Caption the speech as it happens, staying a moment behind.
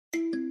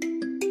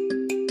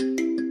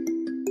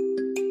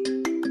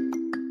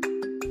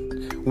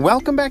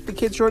Welcome back to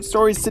Kid Short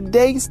Stories.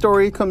 Today's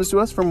story comes to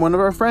us from one of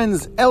our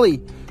friends,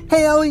 Ellie.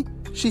 Hey, Ellie.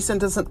 She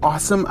sent us an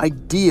awesome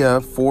idea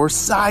for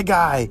Sci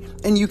Guy,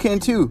 and you can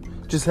too.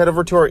 Just head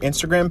over to our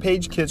Instagram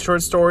page, Kid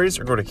Short Stories,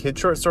 or go to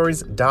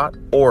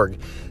kidshortstories.org.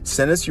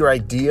 Send us your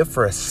idea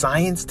for a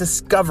science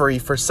discovery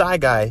for Sci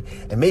Guy,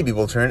 and maybe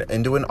we'll turn it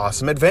into an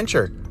awesome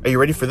adventure. Are you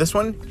ready for this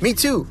one? Me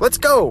too. Let's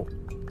go.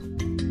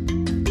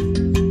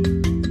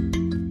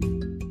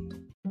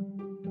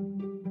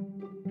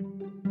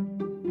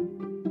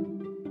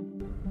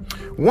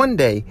 One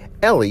day,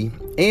 Ellie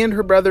and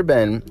her brother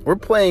Ben were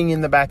playing in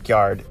the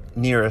backyard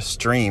near a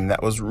stream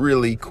that was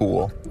really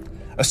cool.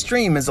 A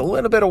stream is a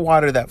little bit of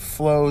water that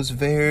flows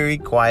very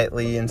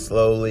quietly and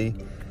slowly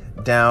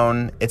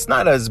down. It's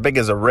not as big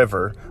as a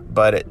river,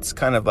 but it's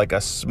kind of like a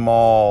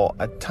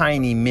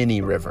tiny mini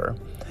river.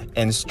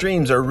 And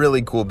streams are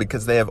really cool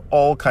because they have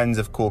all kinds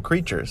of cool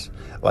creatures,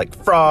 like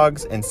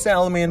frogs and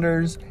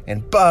salamanders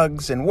and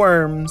bugs and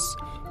worms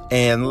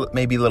and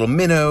maybe little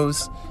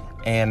minnows.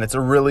 And it's a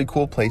really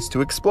cool place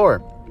to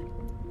explore.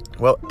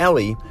 Well,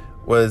 Ellie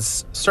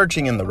was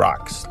searching in the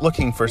rocks,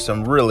 looking for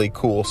some really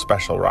cool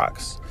special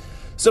rocks.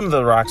 Some of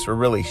the rocks were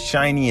really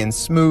shiny and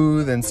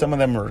smooth, and some of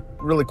them were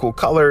really cool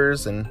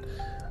colors, and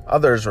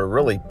others were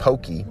really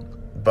pokey.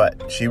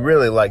 But she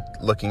really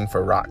liked looking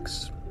for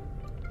rocks.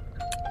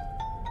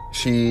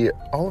 She,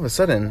 all of a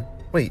sudden,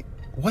 wait,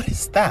 what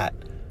is that?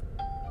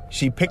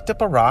 She picked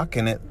up a rock,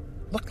 and it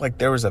looked like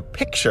there was a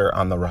picture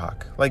on the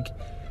rock.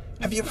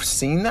 Have you ever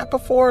seen that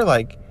before?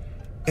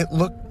 It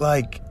looked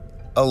like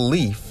a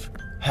leaf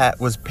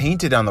was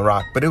painted on the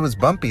rock, but it was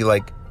bumpy.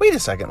 Wait a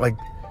second.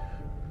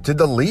 Did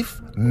the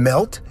leaf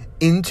melt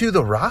into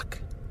the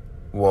rock?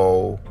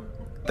 Whoa,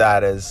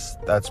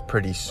 that's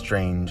pretty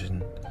strange.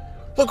 And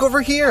look over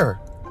here.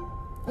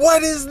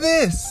 What is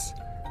this?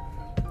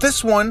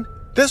 This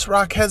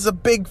rock has a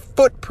big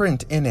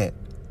footprint in it.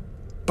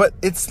 But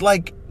it's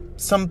like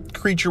some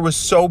creature was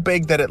so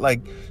big that it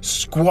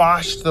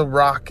squashed the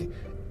rock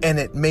and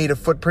it made a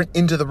footprint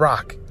into the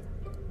rock.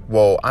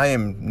 Whoa, I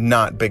am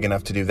not big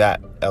enough to do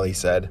that, Ellie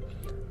said.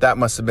 That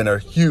must have been a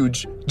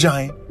huge,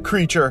 giant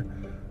creature.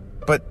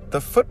 But the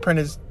footprint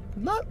is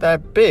not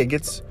that big.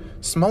 It's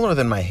smaller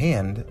than my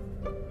hand.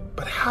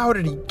 But how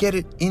did he get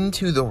it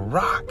into the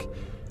rock?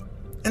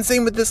 And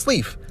same with this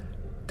leaf.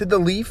 Did the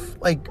leaf,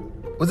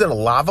 was it a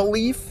lava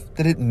leaf?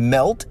 Did it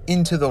melt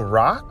into the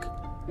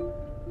rock?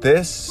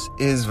 This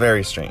is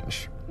very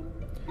strange.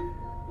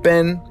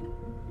 Ben,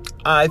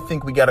 I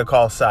think we gotta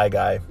call Sci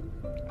Guy.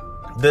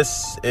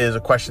 This is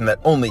a question that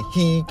only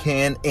he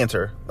can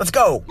answer. Let's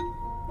go!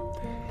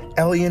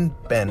 Ellie and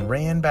Ben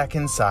ran back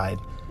inside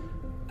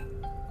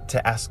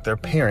to ask their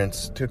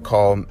parents to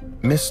call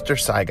Mr.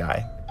 Sci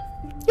Guy.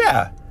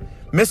 Yeah,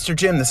 Mr.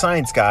 Jim, the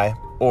science guy,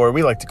 or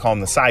we like to call him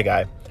the Sci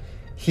Guy.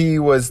 He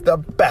was the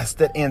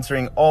best at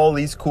answering all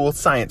these cool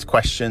science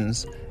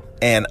questions,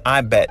 and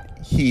I bet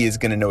he is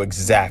gonna know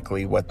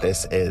exactly what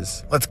this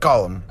is. Let's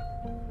call him.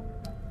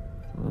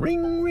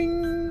 Ring,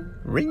 ring,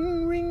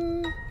 ring,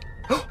 ring.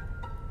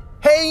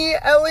 Hey,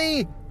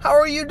 Ellie, how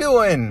are you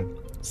doing?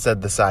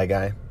 Said the Sci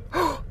Guy.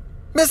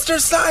 Mr.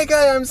 Sci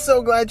Guy, I'm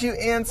so glad you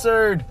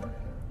answered.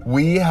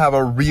 We have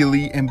a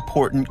really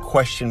important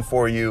question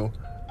for you.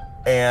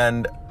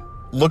 And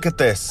look at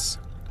this.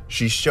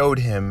 She showed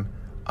him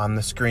on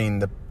the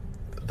screen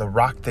the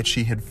rock that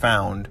she had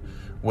found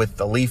with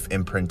the leaf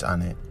imprint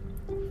on it.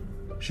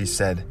 She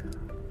said,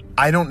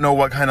 I don't know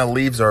what kind of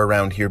leaves are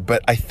around here,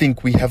 but I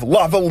think we have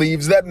lava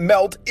leaves that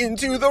melt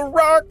into the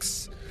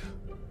rocks.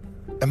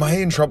 Am I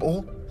in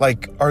trouble?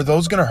 Are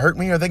those going to hurt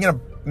me? Are they going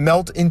to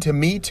melt into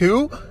me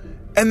too?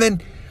 And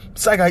then,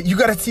 Sci Guy, you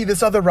got to see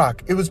this other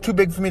rock. It was too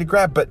big for me to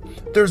grab, but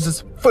there's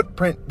this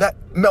footprint that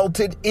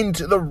melted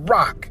into the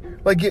rock.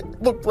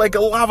 It looked like a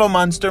lava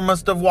monster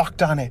must have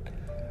walked on it.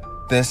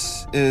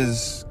 This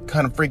is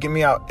kind of freaking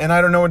me out, and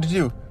I don't know what to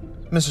do.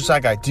 Mr. Sci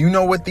Guy, do you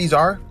know what these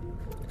are?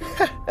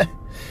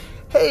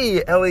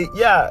 Hey, Ellie,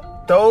 yeah,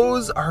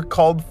 those are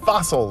called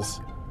fossils.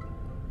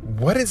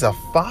 What is a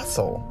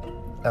fossil?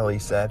 Ellie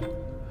said.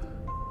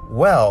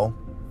 Well,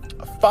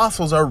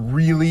 fossils are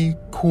really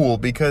cool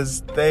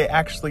because they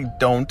actually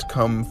don't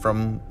come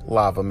from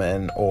lava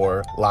men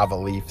or lava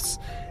leaves.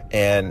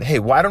 And hey,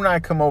 why don't I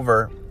come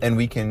over and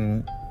we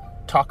can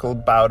talk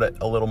about it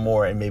a little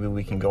more, and maybe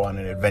we can go on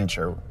an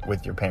adventure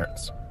with your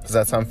parents. Does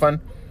that sound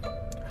fun?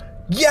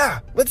 Yeah,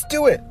 let's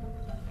do it.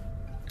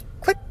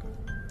 Click.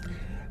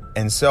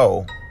 And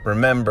so,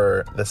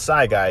 remember, the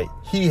Sci Guy,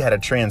 he had a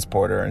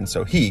transporter, and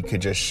so he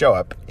could just show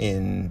up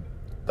in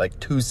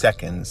 2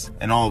 seconds,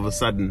 and all of a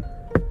sudden,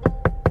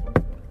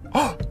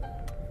 oh,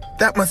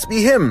 that must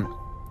be him.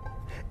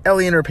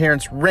 Ellie and her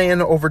parents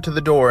ran over to the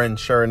door, and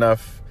sure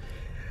enough,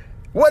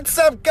 what's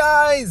up,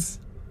 guys?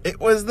 It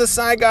was the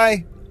Sci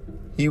Guy.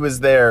 He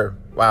was there.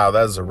 Wow,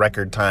 that was a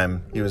record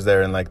time. He was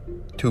there in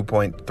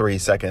 2.3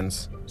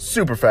 seconds.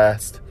 Super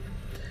fast.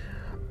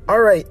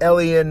 All right,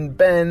 Ellie and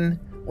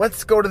Ben,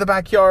 let's go to the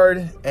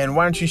backyard, and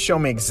why don't you show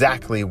me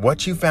exactly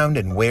what you found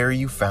and where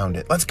you found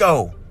it. Let's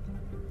go.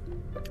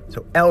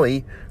 So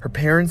Ellie, her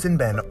parents, and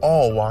Ben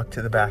all walked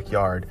to the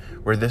backyard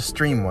where this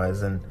stream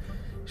was, and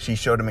she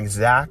showed him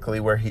exactly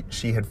where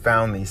she had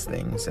found these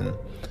things. And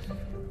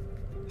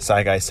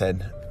Shy Guy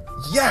said,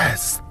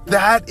 "Yes,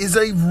 that is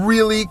a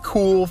really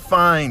cool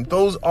find.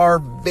 Those are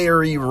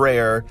very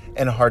rare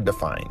and hard to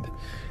find.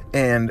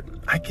 And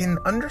I can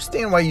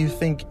understand why you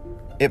think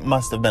it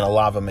must have been a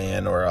lava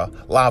man or a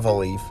lava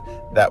leaf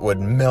that would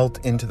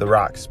melt into the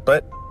rocks.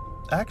 But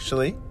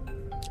actually,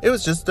 it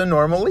was just a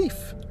normal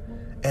leaf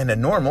and a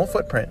normal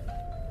footprint."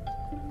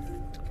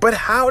 "But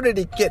how did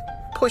it get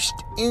pushed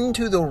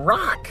into the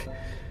rock?"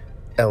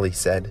 Ellie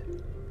said.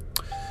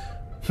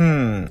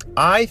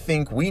 I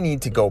think we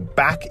need to go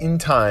back in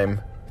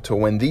time to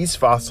when these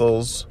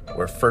fossils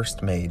were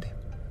first made.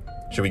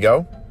 Should we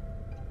go?"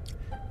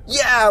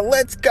 "Yeah,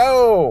 let's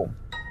go!"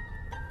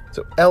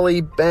 So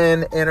Ellie,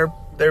 Ben, and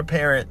their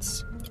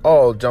parents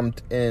all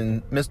jumped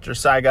in Mr.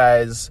 Shy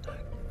Guy's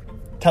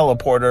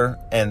teleporter,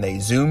 and they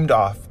zoomed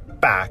off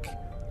back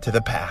to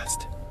the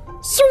past.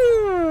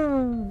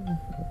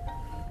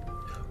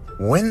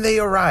 When they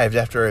arrived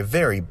after a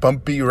very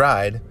bumpy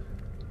ride,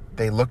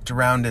 they looked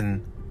around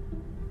and...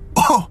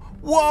 "Oh,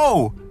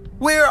 whoa!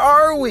 Where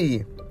are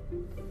we?"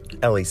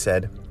 Ellie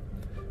said.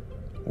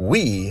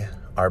 "We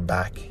are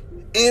back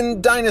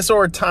in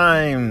dinosaur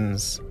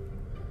times."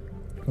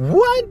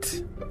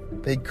 What?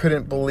 They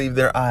couldn't believe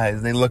their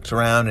eyes. They looked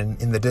around,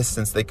 and in the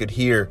distance they could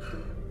hear,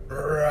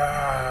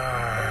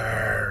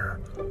 "Roar,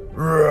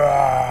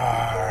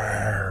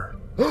 roar."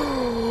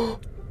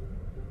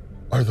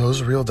 "Are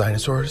those real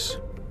dinosaurs?"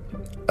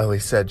 Ellie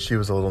said she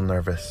was a little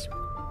nervous.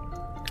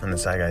 And the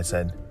Shy Guy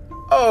said,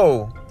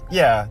 "Oh,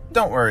 yeah,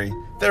 don't worry.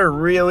 They're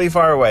really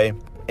far away,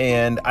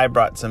 and I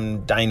brought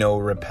some dino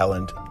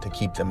repellent to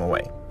keep them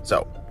away.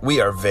 So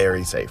we are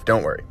very safe,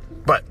 don't worry.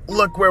 But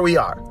look where we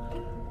are."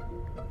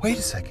 Wait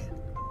a second.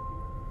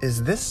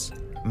 Is this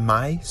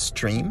my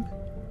stream?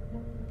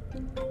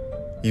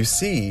 You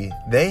see,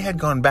 they had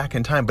gone back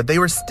in time, but they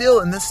were still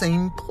in the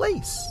same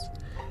place.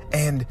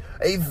 And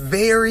a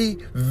very,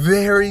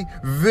 very,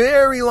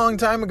 very long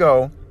time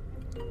ago,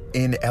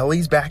 in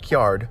Ellie's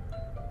backyard,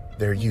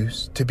 there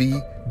used to be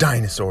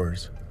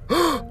dinosaurs.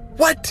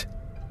 What?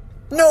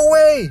 No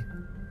way!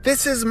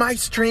 This is my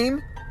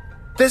stream?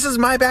 This is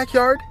my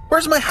backyard?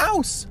 Where's my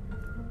house?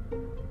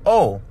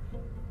 Oh.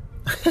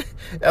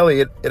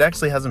 Ellie, it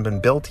actually hasn't been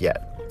built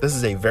yet. This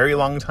is a very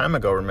long time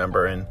ago,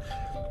 remember? And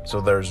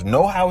so there's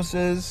no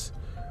houses,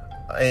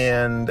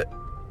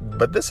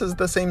 but this is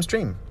the same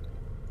stream.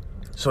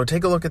 So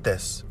take a look at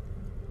this.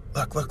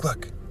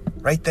 Look.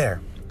 Right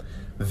there.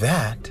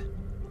 That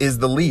is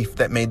the leaf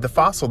that made the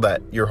fossil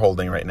that you're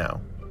holding right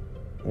now.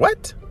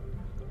 What?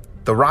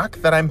 The rock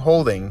that I'm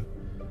holding.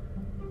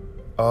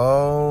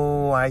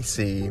 Oh, I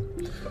see.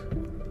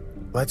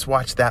 Let's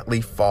watch that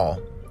leaf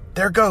fall.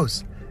 There it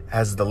goes.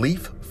 As the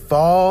leaf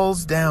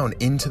falls down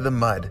into the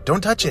mud.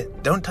 Don't touch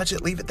it. Don't touch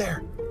it. Leave it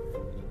there.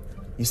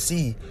 You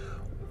see,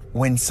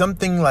 when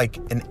something like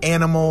an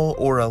animal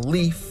or a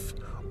leaf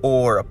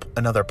or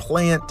another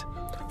plant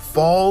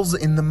falls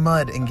in the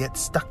mud and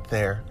gets stuck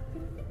there,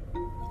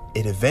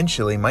 it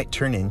eventually might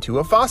turn into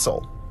a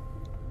fossil.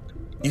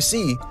 You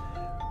see,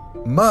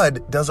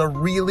 mud does a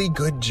really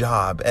good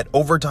job at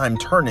over time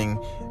turning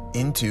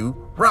into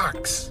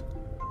rocks.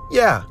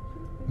 Yeah,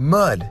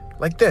 mud,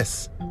 like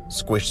this.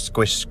 Squish,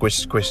 squish, squish,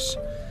 squish.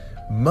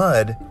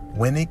 Mud,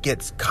 when it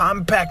gets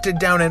compacted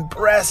down and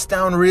pressed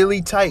down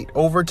really tight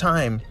over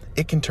time,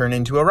 it can turn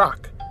into a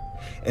rock.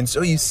 And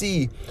so you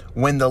see,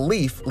 when the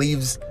leaf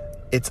leaves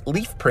its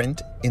leaf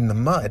print in the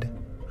mud,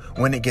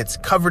 when it gets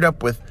covered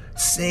up with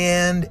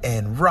sand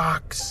and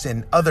rocks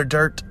and other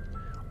dirt,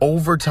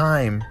 over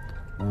time,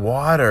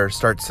 water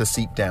starts to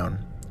seep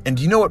down. And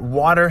do you know what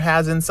water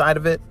has inside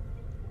of it?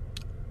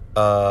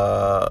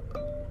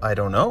 I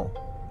don't know.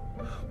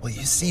 Well,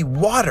 you see,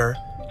 water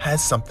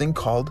has something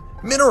called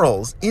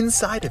minerals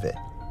inside of it.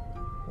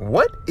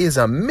 What is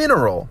a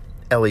mineral?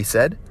 Ellie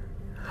said.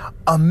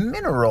 A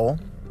mineral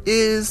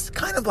is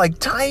kind of like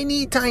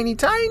tiny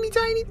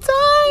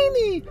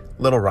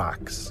little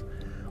rocks.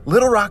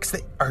 Little rocks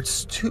that are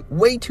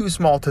way too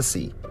small to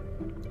see.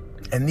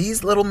 And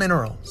these little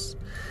minerals,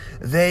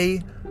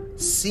 they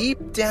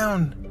seep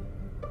down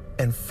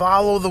and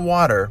follow the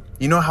water.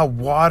 You know how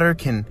water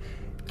can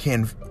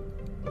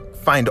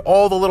find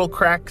all the little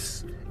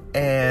cracks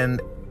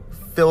and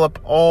fill up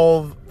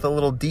all the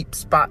little deep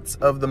spots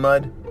of the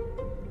mud?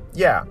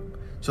 Yeah.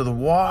 So the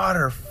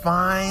water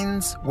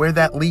finds where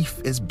that leaf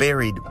is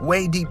buried,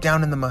 way deep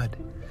down in the mud.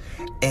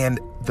 And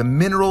the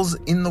minerals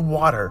in the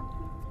water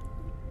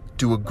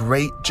do a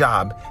great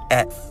job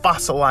at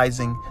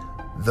fossilizing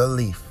the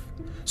leaf.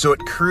 So it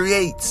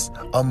creates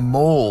a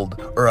mold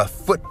or a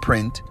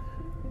footprint,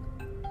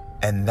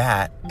 and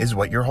that is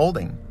what you're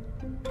holding.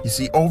 You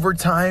see, over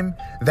time,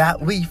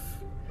 that leaf,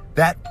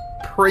 that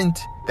print,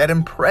 that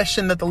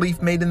impression that the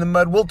leaf made in the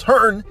mud will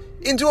turn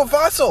into a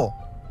fossil.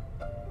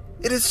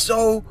 It is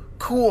so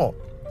cool.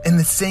 And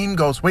the same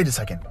goes, wait a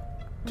second.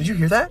 Did you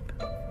hear that?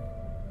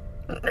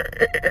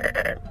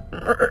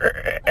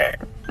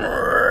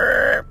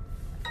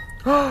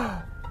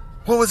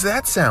 What was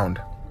that sound?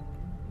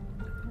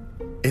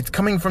 It's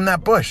coming from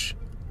that bush.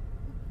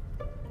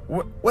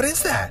 What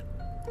is that?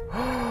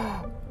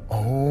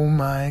 Oh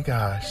my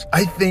gosh.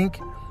 I think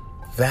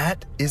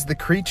that is the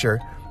creature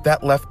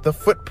that left the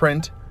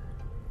footprint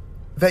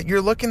that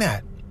you're looking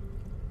at.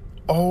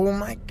 Oh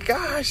my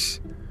gosh.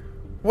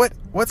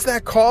 What's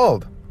that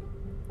called?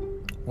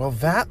 Well,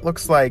 that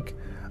looks like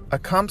a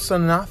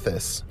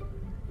Compsognathus.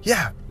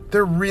 Yeah,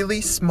 they're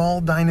really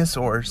small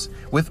dinosaurs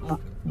with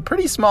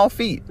pretty small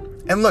feet.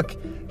 And look,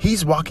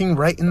 he's walking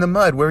right in the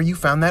mud where you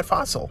found that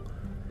fossil.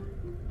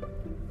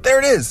 There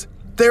it is.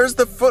 There's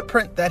the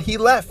footprint that he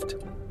left.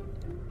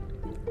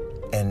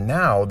 And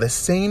now the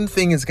same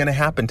thing is going to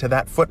happen to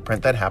that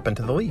footprint that happened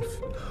to the leaf.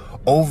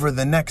 Over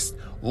the next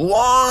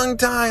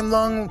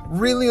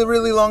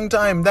really long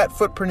time, that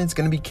footprint is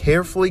going to be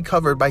carefully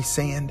covered by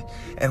sand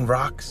and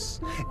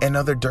rocks and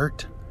other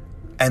dirt.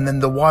 And then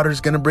the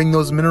water's going to bring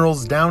those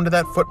minerals down to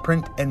that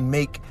footprint and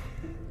make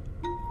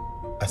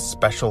a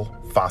special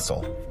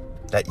fossil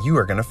that you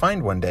are going to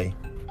find one day.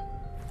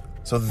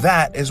 So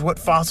that is what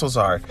fossils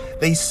are.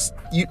 They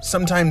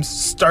sometimes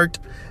start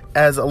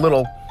as a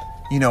little,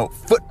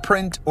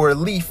 footprint or a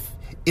leaf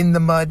in the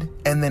mud,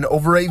 and then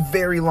over a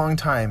very long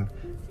time,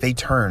 they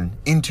turn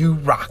into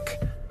rock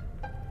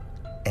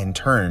and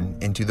turn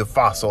into the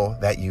fossil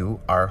that you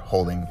are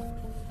holding.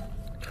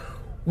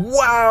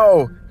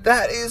 Wow,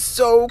 that is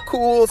so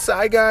cool,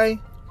 Sci Guy.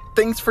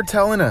 Thanks for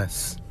telling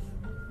us.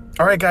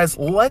 All right, guys,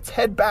 let's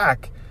head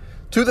back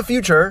to the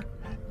future,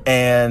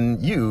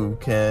 and you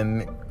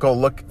can go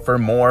look for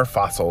more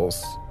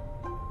fossils.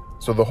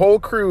 So the whole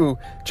crew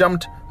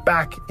jumped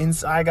back in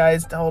Sci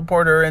Guy's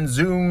teleporter and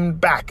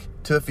zoomed back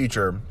to the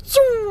future.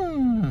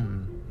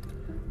 Zoom!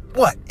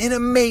 What an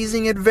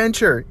amazing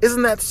adventure.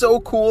 Isn't that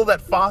so cool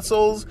that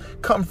fossils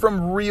come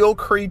from real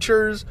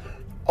creatures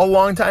a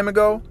long time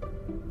ago?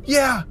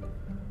 Yeah.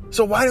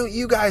 So why don't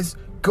you guys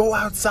go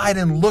outside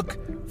and look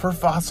for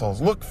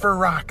fossils? Look for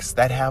rocks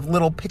that have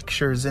little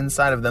pictures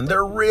inside of them.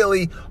 They're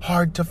really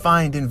hard to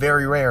find and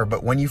very rare,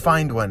 but when you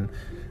find one,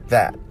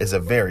 that is a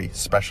very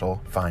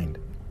special find.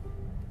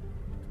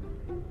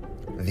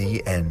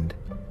 The end.